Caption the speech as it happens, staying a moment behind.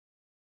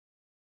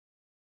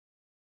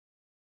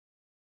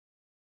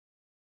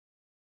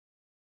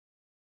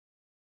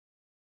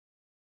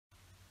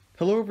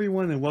Hello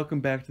everyone and welcome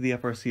back to the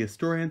FRC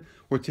Historian,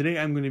 where today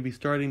I'm going to be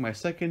starting my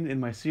second in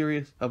my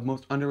series of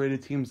most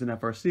underrated teams in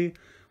FRC,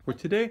 where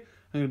today I'm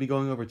going to be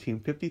going over Team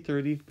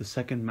 5030, the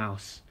second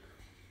mouse.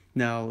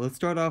 Now let's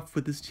start off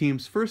with this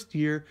team's first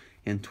year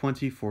in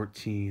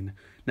 2014.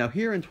 Now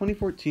here in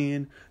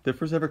 2014, their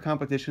first ever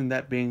competition,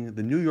 that being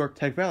the New York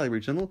Tech Valley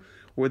Regional,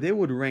 where they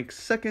would rank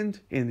second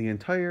in the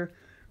entire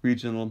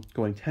regional,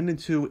 going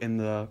 10-2 in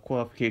the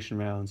qualification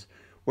rounds.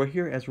 Where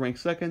here, as ranked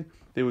second,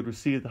 they would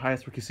receive the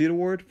highest rookie seed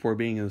award for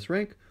being in this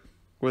rank,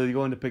 where they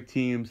go on to pick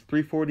teams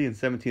 340 and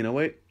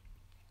 1708.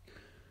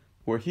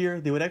 Where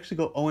here, they would actually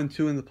go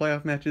 0-2 in the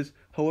playoff matches.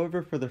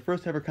 However, for their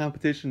first ever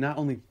competition, not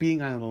only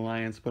being on an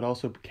alliance, but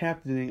also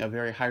captaining a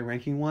very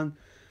high-ranking one,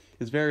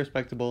 is very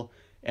respectable,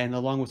 and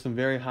along with some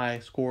very high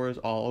scores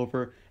all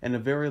over, and a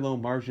very low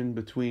margin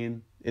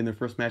in their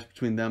first match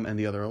between them and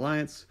the other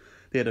alliance,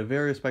 they had a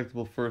very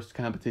respectable first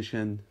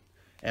competition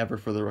ever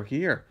for the rookie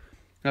year.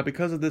 Now,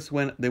 because of this,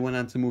 they went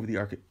on to move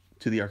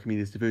to the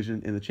Archimedes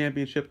division in the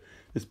championship,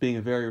 this being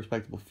a very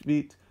respectable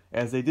feat,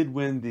 as they did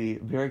win the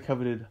very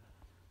coveted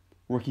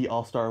Rookie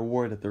All-Star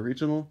Award at the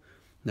regional.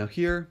 Now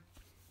here,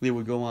 they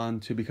would go on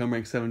to become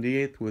ranked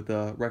 78th with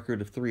a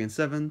record of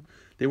 3-7.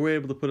 They were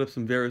able to put up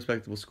some very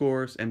respectable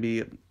scores and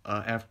be an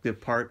active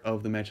part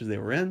of the matches they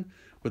were in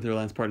with their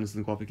alliance partners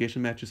in the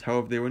qualification matches.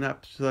 However, they were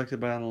not selected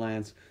by an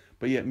alliance,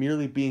 but yet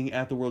merely being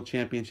at the World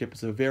Championship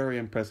is a very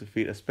impressive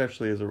feat,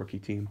 especially as a rookie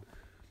team.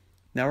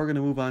 Now we're going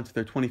to move on to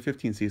their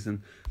 2015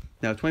 season.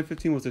 Now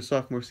 2015 was their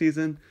sophomore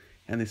season,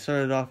 and they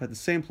started off at the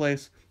same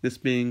place, this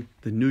being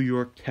the New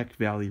York Tech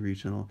Valley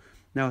Regional.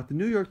 Now at the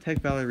New York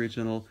Tech Valley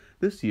Regional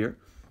this year,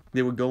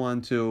 they would go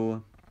on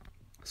to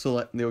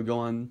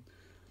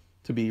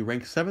be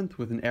ranked 7th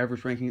with an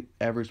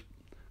average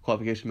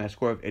qualification match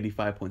score of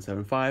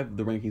 85.75.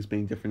 The rankings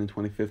being different in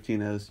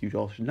 2015, as you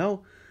all should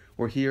know.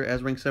 Where here,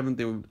 as ranked 7th,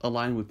 they would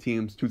align with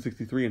teams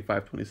 263 and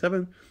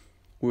 527,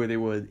 where they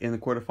would, in the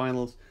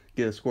quarterfinals,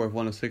 get a score of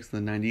 106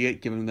 and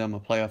 98, giving them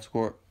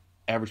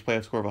average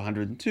playoff score of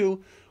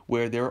 102,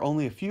 where they were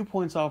only a few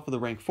points off of the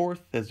ranked 4th,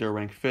 as they're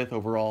ranked 5th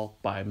overall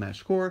by match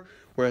score,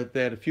 where if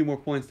they had a few more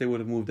points, they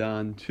would have moved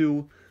on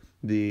to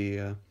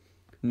the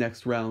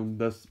next round,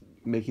 thus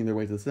making their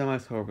way to the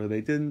semis. However,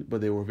 they didn't,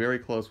 but they were very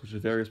close, which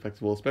is very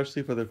respectable,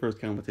 especially for their first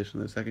competition in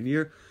their second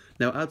year.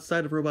 Now,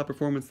 outside of robot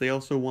performance, they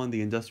also won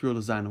the Industrial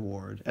Design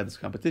Award at this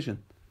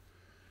competition.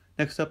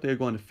 Next up, they are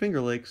going to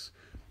Finger Lakes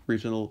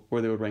Regional,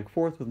 where they would rank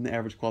 4th with an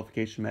average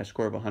qualification match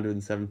score of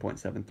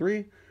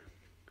 107.73.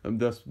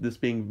 Thus, this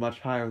being much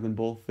higher than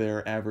both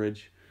their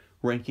average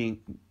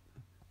ranking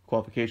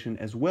qualification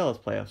as well as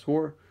playoff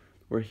score.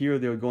 Where here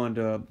they would go on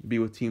to be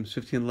with teams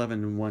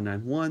 1511 and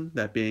 191,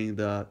 that being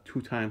the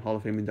two-time Hall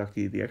of Fame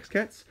inductee, the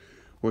X-Cats.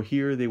 Where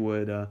here they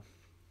would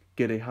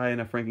get a high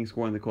enough ranking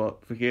score in the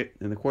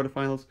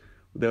quarterfinals.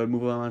 They would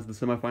move on to the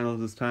semifinals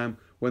this time.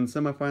 When in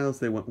the semifinals,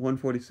 they went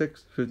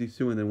 146,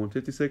 52, and then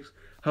 156.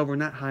 However,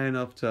 not high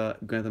enough to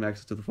grant them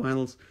access to the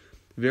finals.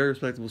 Very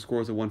respectable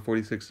scores of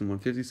 146 and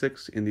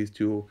 156 in these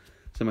two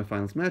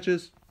semifinals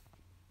matches.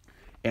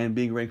 And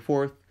being ranked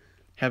 4th,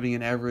 having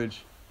an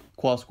average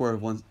qual score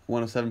of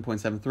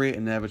 107.73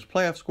 and an average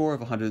playoff score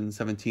of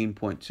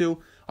 117.2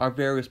 are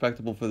very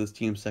respectable for this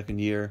team's second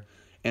year.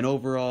 And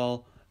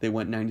overall, they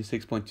went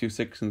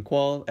 96.26 in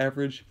qual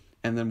average,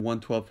 and then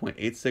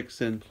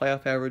 112.86 in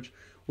playoff average,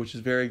 which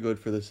is very good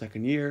for the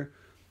second year,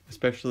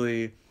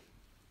 especially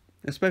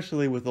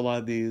with a lot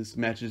of these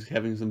matches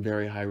having some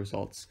very high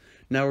results.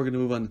 Now we're going to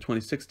move on to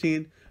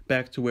 2016,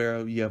 back to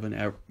where you have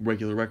a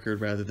regular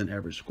record rather than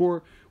average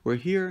score, where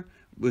here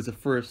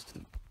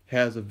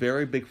has a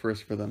very big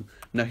first for them.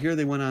 Now here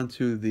they went on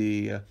to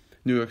the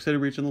New York City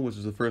Regional, which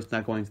was the first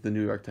not going to the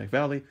New York Tech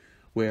Valley,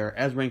 where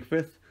as ranked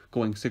 5th,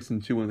 going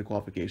 6-2 in the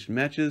qualification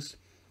matches,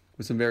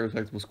 with some very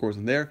respectable scores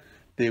in there.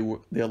 They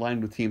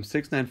aligned with teams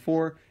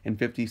 694 and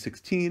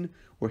 5016,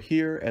 where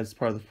here, as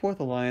part of the 4th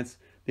alliance,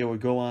 they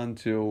would go on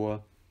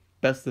to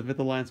best of the 5th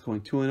alliance,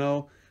 going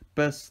 2-0.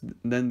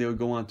 Then they would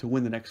go on to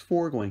win the next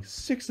 4, going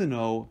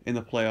 6-0 in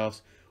the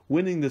playoffs,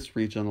 winning this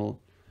regional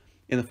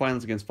in the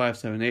finals against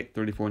 578,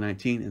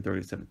 3419, and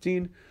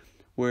 3017,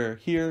 where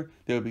here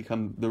they would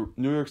become the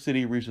New York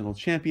City Regional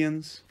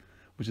Champions,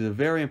 which is a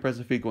very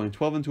impressive feat, going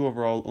 12-2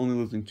 overall, only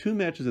losing 2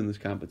 matches in this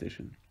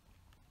competition.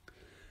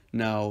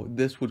 Now,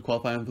 this would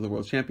qualify them for the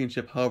World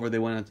Championship. However, they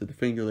went on to the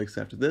Finger Lakes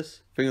after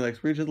this. Finger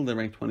Lakes Regional, they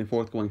ranked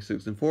 24th, going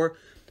 6-4.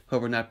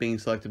 However, not being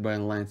selected by an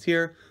alliance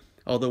here.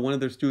 Although one of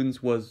their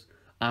students was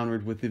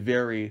honored with the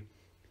very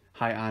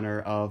high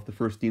honor of the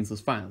first Dean's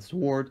List Finalist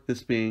Award,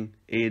 this being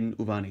Aiden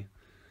Uvani.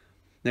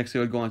 Next, they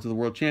would go on to the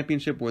World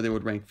Championship, where they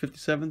would rank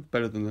 57th,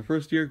 better than the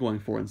first year,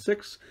 going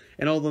 4-6.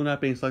 And although not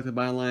being selected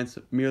by an alliance,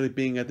 merely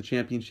being at the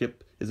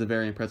championship is a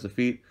very impressive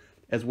feat,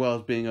 as well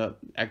as being an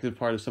active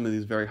part of some of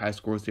these very high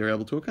scores they are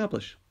able to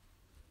accomplish.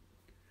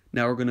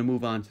 Now we're going to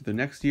move on to the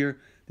next year,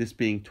 this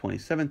being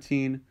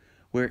 2017,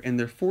 where in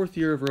their 4th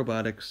year of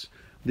robotics,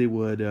 they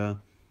would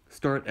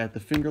start at the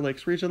Finger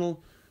Lakes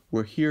Regional,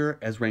 where here,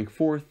 as ranked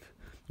 4th,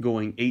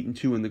 going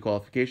 8-2 in the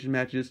qualification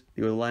matches.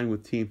 They would align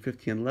with Team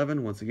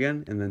 1511 once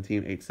again, and then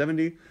Team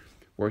 870,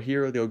 where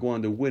here they'll go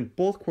on to win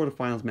both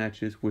quarterfinals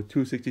matches with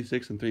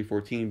 266 and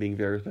 314 being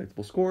very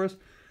respectable scores.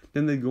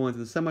 Then they go on to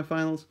the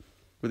semifinals,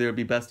 where they would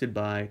be bested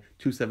by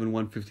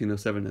 271,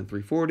 1507, and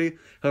 340.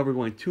 However,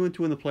 going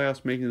 2-2 in the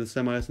playoffs, making the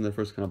semis in their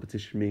first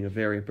competition being a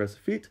very impressive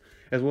feat,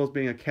 as well as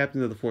being a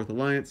captain of the Fourth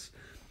Alliance.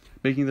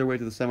 Making their way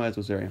to the semis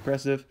was very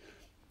impressive,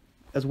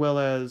 as well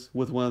as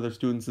with one of their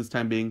students, this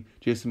time being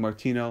Jason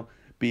Martino,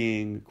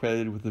 being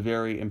credited with a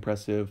very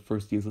impressive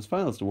First Teams List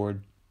Finalist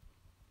award.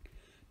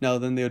 Now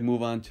then they would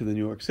move on to the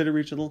New York City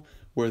Regional,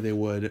 where they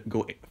would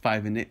go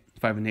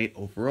 5-8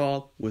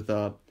 overall, with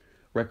a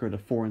record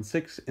of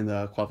 4-6 in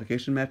the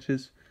qualification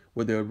matches,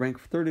 where they would rank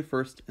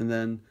 31st and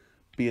then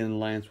be in an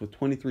alliance with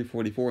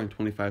 23-44 and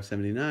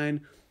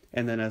 25-79.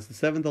 And then as the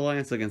 7th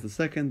alliance against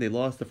the 2nd, they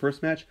lost the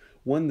first match,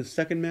 won the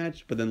second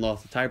match, but then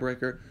lost the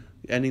tiebreaker,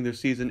 ending their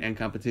season and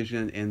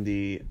competition in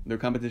their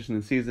competition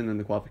and season in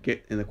the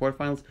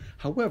quarterfinals.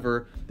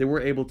 However, they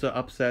were able to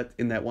upset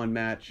in that one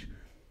match,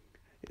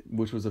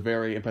 which was a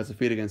very impressive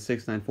feat against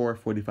 6-9-4,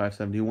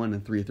 45-71,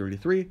 and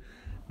 3-33.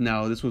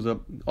 Now, this was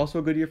also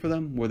a good year for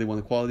them, where they won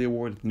the Quality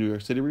Award at the New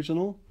York City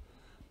Regional.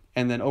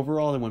 And then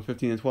overall, they won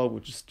 15-12,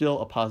 which is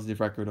still a positive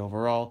record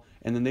overall.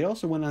 And then they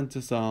also went on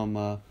to some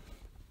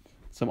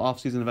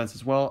off-season events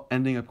as well,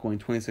 ending up going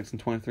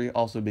 26-23,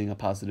 also being a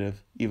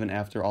positive, even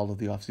after all of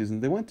the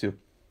off-seasons they went to.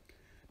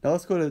 Now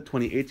let's go to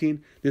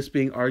 2018, this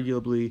being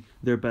arguably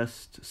their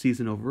best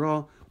season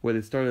overall, where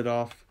they started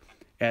off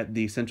at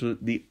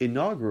the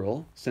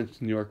inaugural Central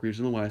New York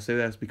Regional. When I say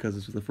that, it's because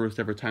this was the first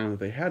ever time that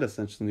they had a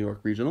Central New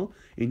York Regional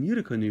in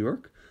Utica, New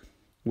York,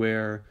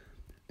 where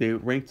they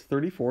ranked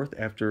 34th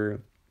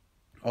after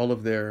all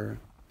of their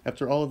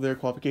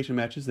qualification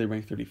matches. They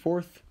ranked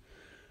 34th,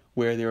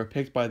 where they were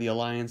picked by the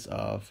alliance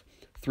of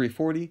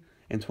 340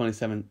 and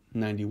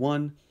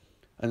 2791,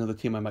 another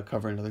team I might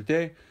cover another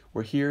day,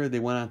 where here they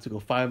went on to go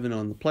 5-0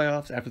 in the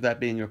playoffs, after that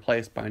being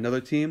replaced by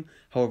another team.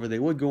 However, they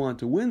would go on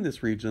to win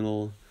this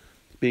regional,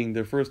 being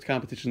their first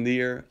competition of the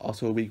year,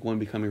 also a week one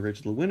becoming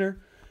regional winner,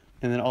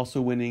 and then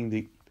also winning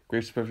the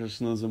Greatest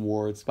Professionalism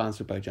Award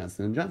sponsored by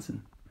Johnson &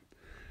 Johnson.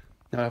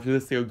 Now after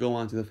this, they would go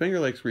on to the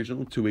Finger Lakes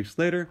Regional 2 weeks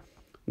later,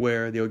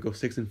 where they would go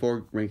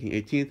 6-4, ranking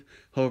 18th,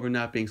 however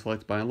not being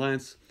selected by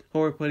alliance,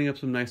 however putting up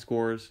some nice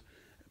scores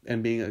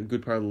and being a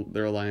good part of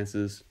their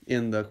alliances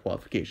in the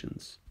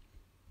qualifications.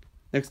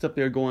 Next up,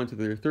 they would go on to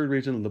their third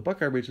regional, the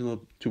Buckeye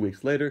Regional, 2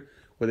 weeks later,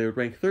 where they would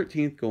rank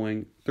 13th,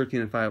 going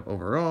 13-5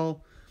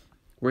 overall,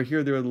 where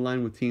here they would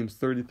align with teams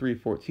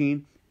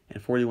 33-14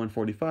 and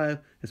 41-45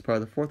 as part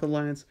of the Fourth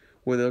Alliance,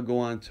 where they'll go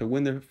on to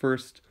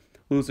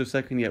lose their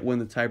second, yet win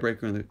the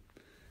tiebreaker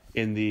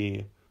in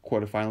the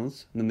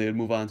quarterfinals. And then they would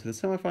move on to the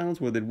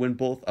semifinals, where they'd win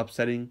both,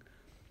 upsetting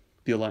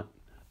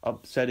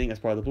as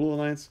part of the Blue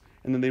Alliance.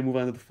 And then they move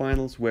on to the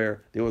finals,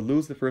 where they would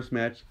lose the first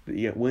match, but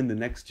yet win the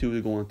next two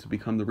to go on to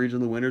become the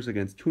regional winners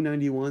against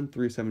 291,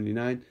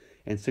 379,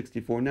 and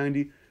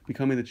 64-90,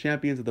 becoming the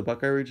champions of the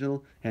Buckeye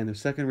Regional and their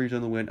second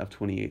regional win of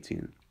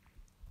 2018.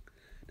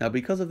 Now,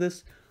 because of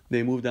this,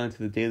 they moved on to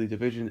the Daily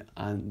Division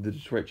on the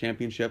Detroit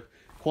Championship,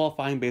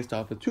 qualifying based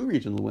off of 2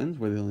 regional wins,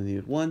 where they only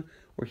needed 1,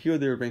 where here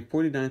they were ranked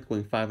 49th,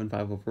 going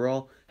 5-5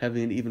 overall,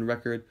 having an even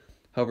record.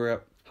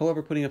 However,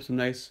 putting up some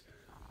nice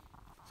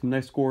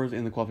scores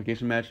in the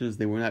qualification matches.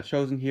 They were not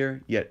chosen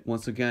here, yet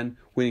once again,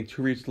 winning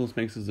 2 regionals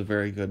makes this a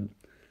very good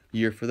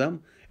year for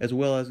them, as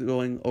well as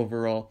going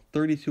overall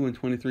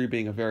 32-23,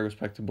 being a very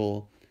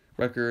respectable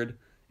record,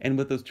 and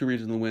with those 2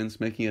 regional wins,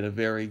 making it a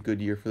very good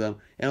year for them,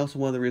 and also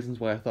one of the reasons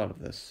why I thought of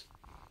this.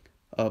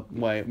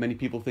 Why many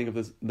people think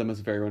of them as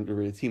a very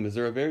underrated team, is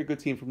they're a very good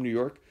team from New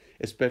York,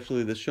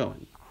 especially this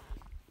showing.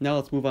 Now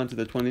let's move on to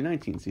the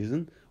 2019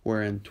 season,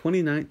 where in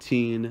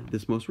 2019,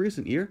 this most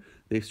recent year,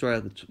 they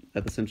started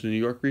at the Central New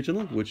York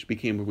Regional, which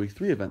became a Week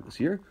 3 event this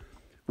year,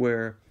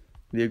 where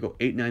they would go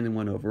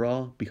 8-9-1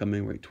 overall,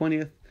 becoming ranked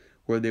 20th,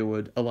 where they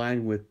would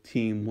align with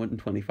Team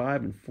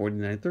 125 and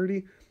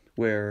 49-30,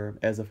 where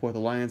as a Fourth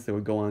Alliance, they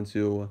would go on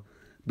to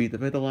beat the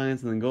Fifth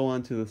Alliance, and then go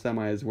on to the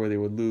semis, where they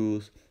would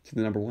lose to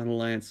the number 1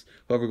 Alliance,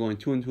 however going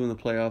 2-2 in the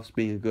playoffs,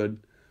 being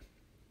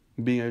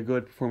a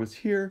good performance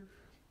here,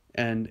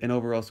 and an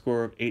overall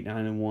score of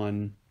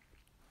 8-9-1,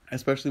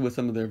 especially with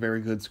some of their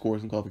very good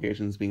scores and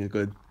qualifications being a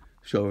good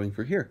showing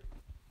for here.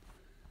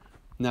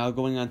 Now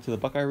going on to the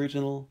Buckeye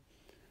Regional,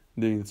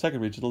 during the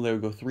second regional, they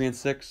would go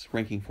 3-6,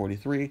 ranking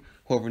 43,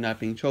 however not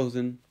being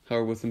chosen,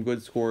 however with some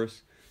good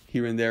scores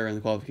here and there in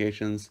the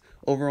qualifications.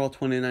 Overall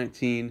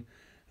 2019,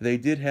 they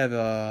did have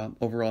a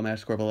overall match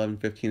score of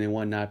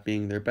 11-15-1, not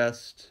being their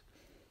best.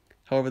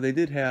 However, they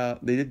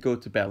did go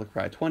to Battle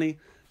Cry 20,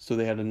 so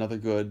they had another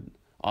good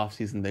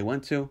off-season they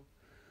went to.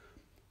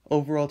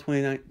 Overall,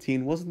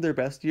 2019 wasn't their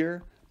best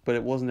year, but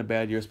it wasn't a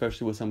bad year,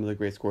 especially with some of the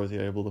great scores they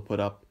were able to put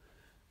up.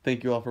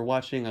 Thank you all for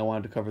watching. I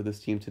wanted to cover this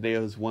team today. It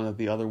was one of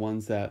the other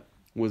ones that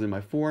was in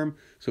my forum,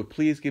 so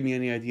please give me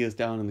any ideas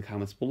down in the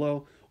comments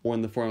below, or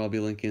in the forum I'll be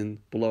linking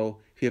below.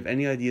 If you have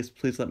any ideas,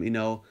 please let me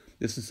know.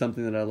 This is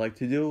something that I like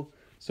to do,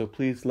 so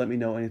please let me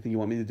know anything you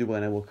want me to do,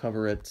 and I will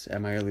cover it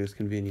at my earliest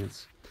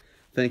convenience.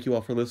 Thank you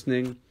all for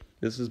listening.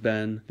 This has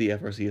been the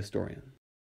FRC Historian.